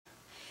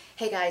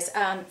Hey guys,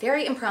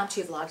 very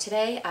impromptu vlog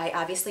today. I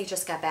obviously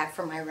just got back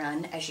from my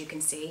run, as you can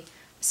see.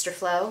 Mr.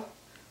 Flo,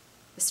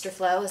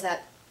 is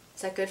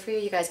that good for you?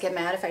 You guys get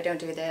mad if I don't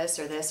do this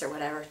or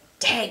whatever.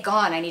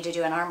 Daggone, I need to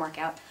do an arm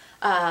workout.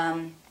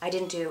 I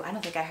don't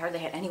think I hardly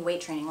had any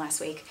weight training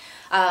last week.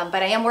 But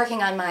I am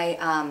working on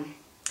my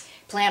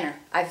planner.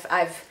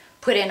 I've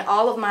put in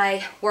all of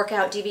my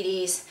workout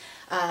DVDs,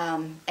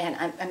 and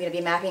I'm going to be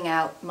mapping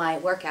out my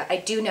workout. I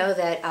do know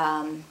that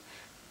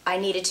I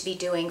needed to be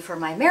doing for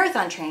my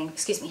marathon training,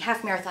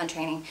 half marathon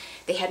training.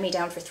 They had me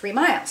down for 3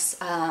 miles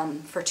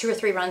for 2 or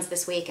 3 runs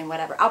this week and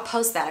whatever. I'll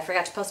post that. I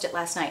forgot to post it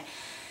last night.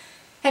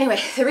 Anyway,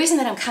 the reason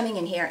that I'm coming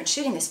in here and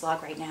shooting this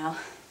vlog right now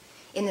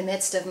in the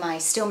midst of my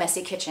still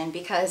messy kitchen,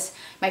 because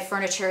my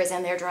furniture is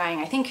in there drying.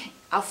 I think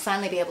I'll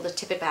finally be able to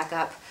tip it back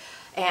up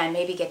and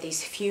maybe get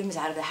these fumes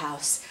out of the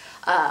house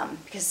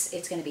because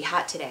it's going to be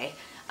hot today.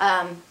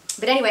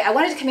 But anyway, I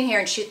wanted to come in here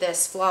and shoot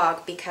this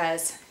vlog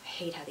because I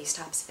hate how these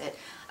tops fit.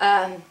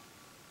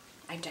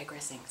 I'm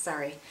digressing,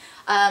 sorry.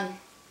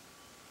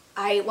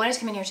 I wanted to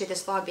come in here and shoot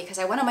this vlog because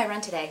I went on my run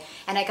today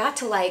and I got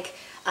to like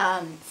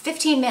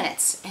 15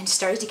 minutes and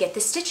started to get the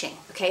stitching.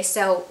 Okay,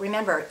 so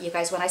remember, you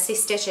guys, when I say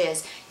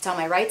stitches, it's on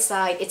my right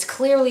side. It's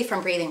clearly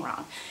from breathing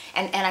wrong.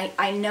 And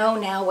I know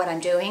now what I'm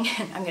doing.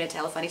 I'm going to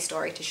tell a funny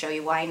story to show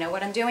you why I know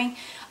what I'm doing.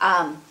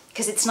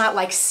 Because it's not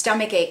like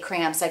stomach ache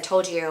cramps. I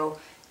told you,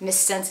 Miss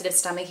Sensitive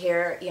Stomach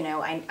here, you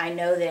know, I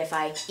know that if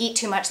I eat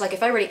too much, like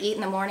if I were to eat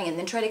in the morning and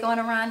then try to go on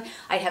a run,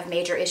 I'd have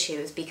major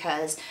issues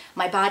because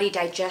my body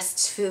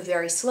digests food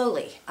very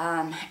slowly.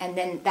 And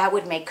then that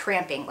would make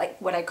cramping, like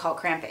what I call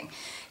cramping.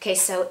 Okay,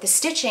 so the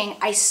stitching,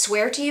 I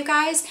swear to you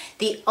guys,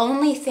 the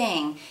only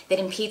thing that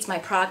impedes my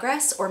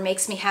progress or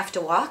makes me have to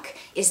walk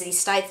is these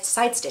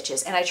side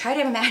stitches. And I try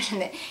to imagine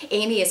that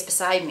Amy is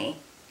beside me,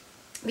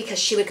 because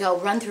she would go,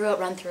 run through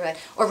it,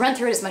 or run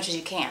through it as much as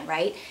you can,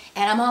 right?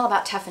 And I'm all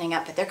about toughening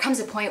up, but there comes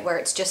a point where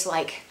it's just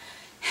like,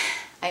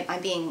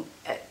 I'm being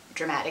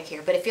dramatic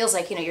here, but it feels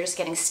like, you know, you're just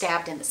getting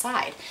stabbed in the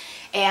side.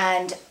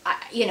 And,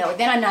 you know,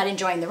 then I'm not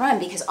enjoying the run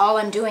because all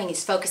I'm doing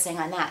is focusing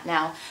on that.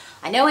 Now,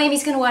 I know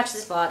Amy's going to watch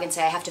this vlog and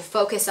say I have to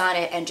focus on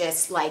it and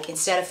just like,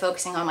 instead of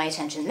focusing on my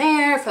attention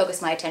there,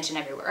 focus my attention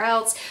everywhere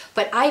else.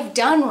 But I've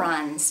done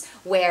runs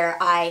where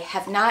I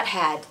have not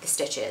had the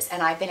stitches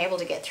and I've been able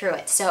to get through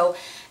it. So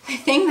the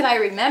thing that I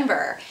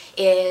remember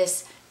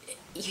is,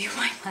 you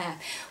might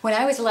laugh, when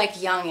I was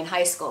like young in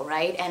high school,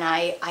 right, and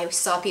I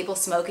saw people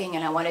smoking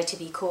and I wanted to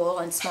be cool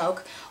and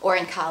smoke, or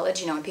in college,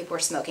 you know, when people were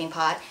smoking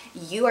pot,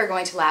 you are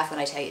going to laugh when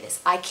I tell you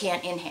this. I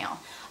can't inhale.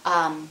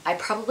 I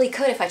probably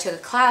could if I took a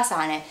class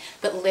on it,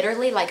 but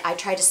literally, like, I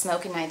tried to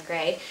smoke in 9th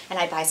grade and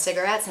I'd buy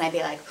cigarettes and I'd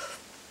be like,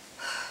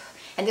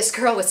 and this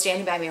girl was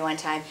standing by me one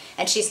time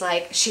and she's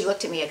like, she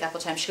looked at me a couple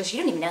times, she goes, you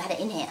don't even know how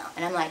to inhale.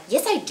 And I'm like,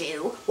 yes I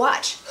do,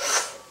 watch.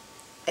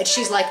 And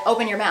she's like,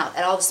 open your mouth,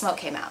 and all the smoke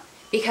came out.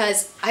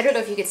 Because, I don't know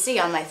if you could see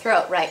on my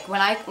throat, right,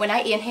 when I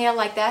inhale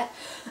like that,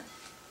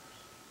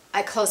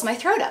 I close my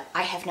throat up.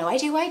 I have no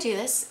idea why I do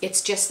this,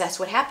 it's just that's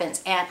what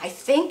happens. And I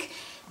think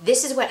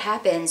this is what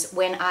happens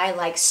when I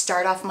like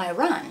start off my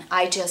run.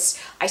 I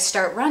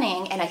start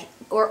running and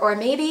or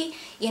maybe,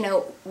 you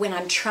know, when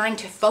I'm trying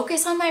to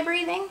focus on my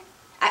breathing,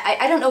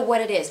 I don't know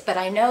what it is, but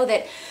I know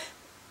that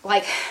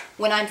like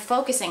when I'm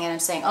focusing and I'm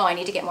saying, oh, I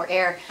need to get more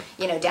air,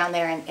 you know, down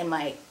there in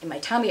my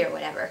tummy or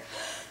whatever,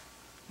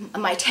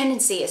 my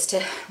tendency is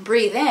to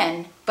breathe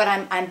in, but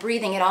I'm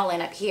breathing it all in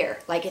up here,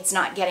 like it's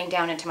not getting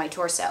down into my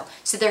torso.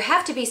 So there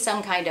have to be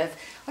some kind of,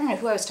 I don't know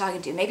who I was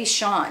talking to, maybe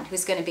Sean,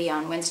 who's going to be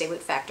on Wednesday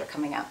Woot Factor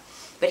coming up.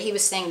 But he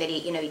was saying that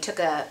he took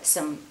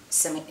some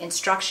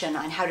instruction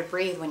on how to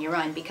breathe when you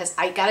run, because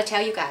I got to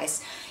tell you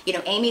guys, you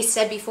know, Amy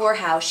said before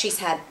how she's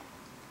had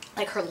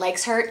like her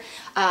legs hurt,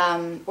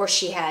 or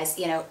she has,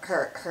 you know,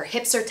 her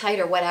hips are tight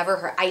or whatever,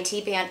 her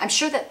IT band. I'm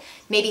sure that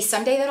maybe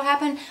someday that'll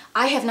happen.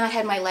 I have not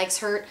had my legs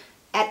hurt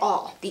at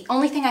all. The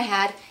only thing I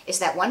had is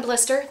that one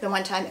blister, the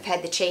one time I've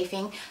had the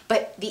chafing,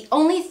 but the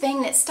only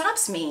thing that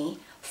stops me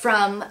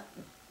from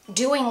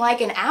doing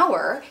like an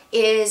hour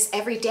is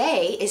every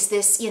day is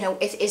this, you know,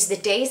 is the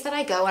days that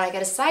I go and I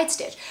get a side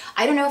stitch.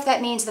 I don't know if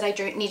that means that I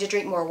need to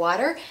drink more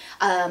water,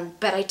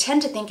 but I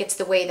tend to think it's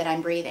the way that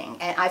I'm breathing,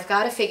 and I've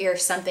got to figure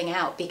something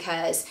out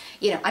because,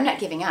 you know, I'm not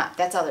giving up.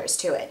 That's all there is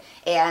to it.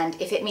 And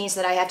if it means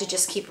that I have to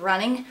just keep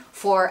running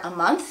for a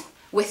month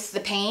with the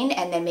pain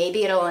and then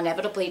maybe it'll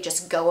inevitably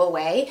just go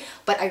away,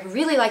 but I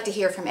really like to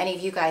hear from any of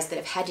you guys that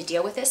have had to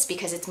deal with this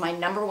because it's my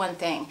 #1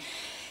 thing.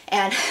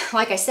 And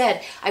like I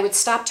said, I would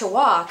stop to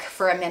walk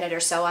for a minute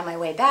or so on my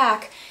way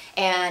back,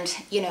 and,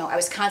 you know, I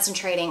was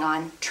concentrating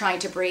on trying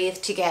to breathe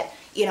to get,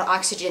 you know,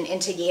 oxygen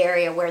into the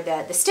area where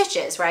the stitch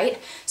is, right?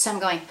 So I'm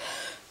going,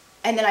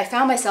 and then I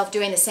found myself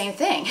doing the same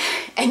thing.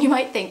 And you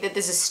might think that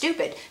this is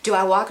stupid. Do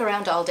I walk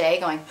around all day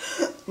going,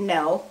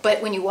 no,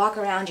 but when you walk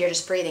around, you're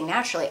just breathing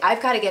naturally.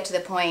 I've got to get to the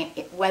point,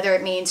 whether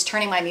it means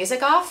turning my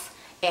music off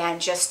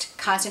and just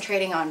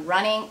concentrating on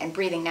running and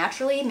breathing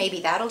naturally, maybe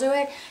that'll do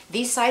it.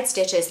 These side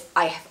stitches,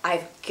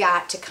 I've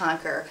got to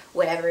conquer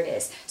whatever it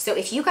is. So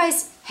if you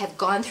guys have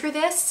gone through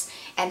this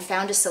and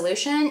found a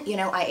solution. You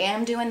know, I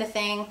am doing the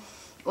thing.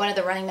 One of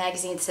the running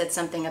magazines said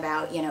something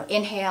about, you know,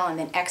 inhale and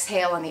then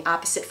exhale on the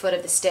opposite foot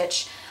of the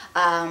stitch.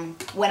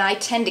 When I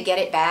tend to get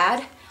it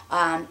bad,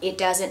 it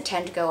doesn't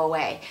tend to go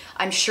away.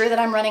 I'm sure that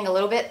I'm running a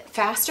little bit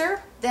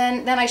faster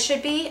than I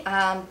should be,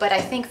 but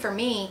I think for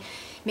me,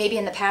 maybe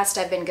in the past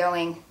I've been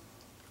going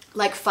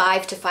like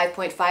 5 to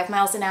 5.5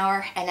 miles an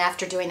hour, and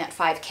after doing that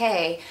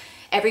 5K,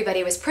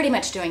 everybody was pretty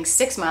much doing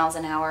 6 miles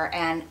an hour,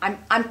 and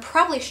I'm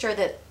probably sure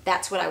that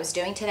that's what I was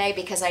doing today,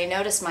 because I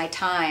noticed my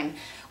time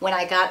when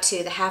I got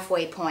to the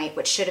halfway point,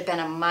 which should have been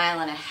 1.5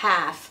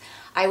 miles,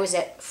 I was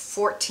at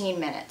 14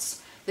 minutes.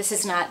 This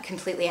is not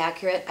completely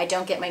accurate. I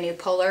don't get my new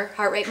polar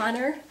heart rate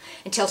monitor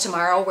until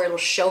tomorrow, where it'll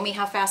show me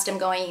how fast I'm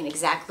going and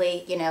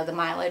exactly, you know, the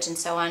mileage and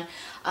so on.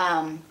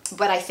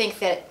 But I think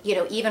that, you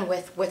know, even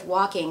with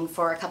walking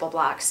for a couple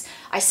blocks,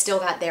 I still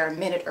got there a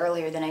minute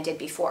earlier than I did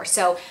before.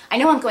 So I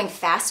know I'm going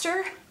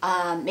faster.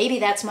 Maybe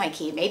that's my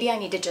key. Maybe I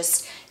need to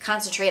just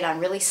concentrate on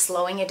really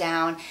slowing it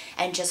down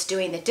and just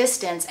doing the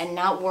distance and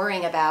not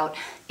worrying about,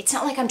 it's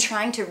not like I'm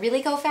trying to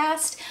really go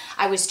fast.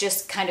 I was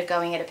just kind of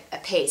going at a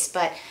pace.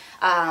 But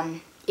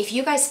if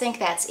you guys think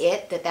that's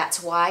it,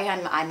 that's why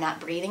I'm not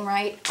breathing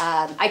right,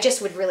 I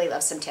just would really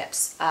love some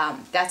tips.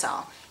 That's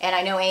all. And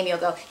I know Amy will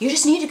go, you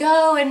just need to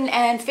go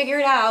and figure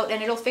it out,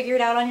 and it'll figure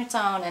it out on its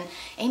own. And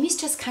Amy's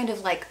just kind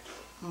of like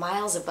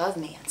miles above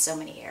me in so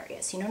many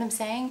areas. You know what I'm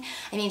saying?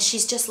 I mean,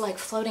 she's just like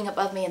floating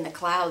above me in the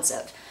clouds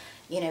of,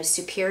 you know,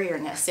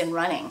 superiorness in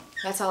running.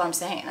 That's all I'm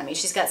saying. I mean,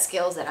 she's got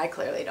skills that I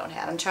clearly don't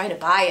have. I'm trying to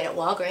buy it at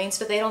Walgreens,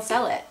 but they don't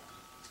sell it.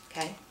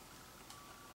 Okay?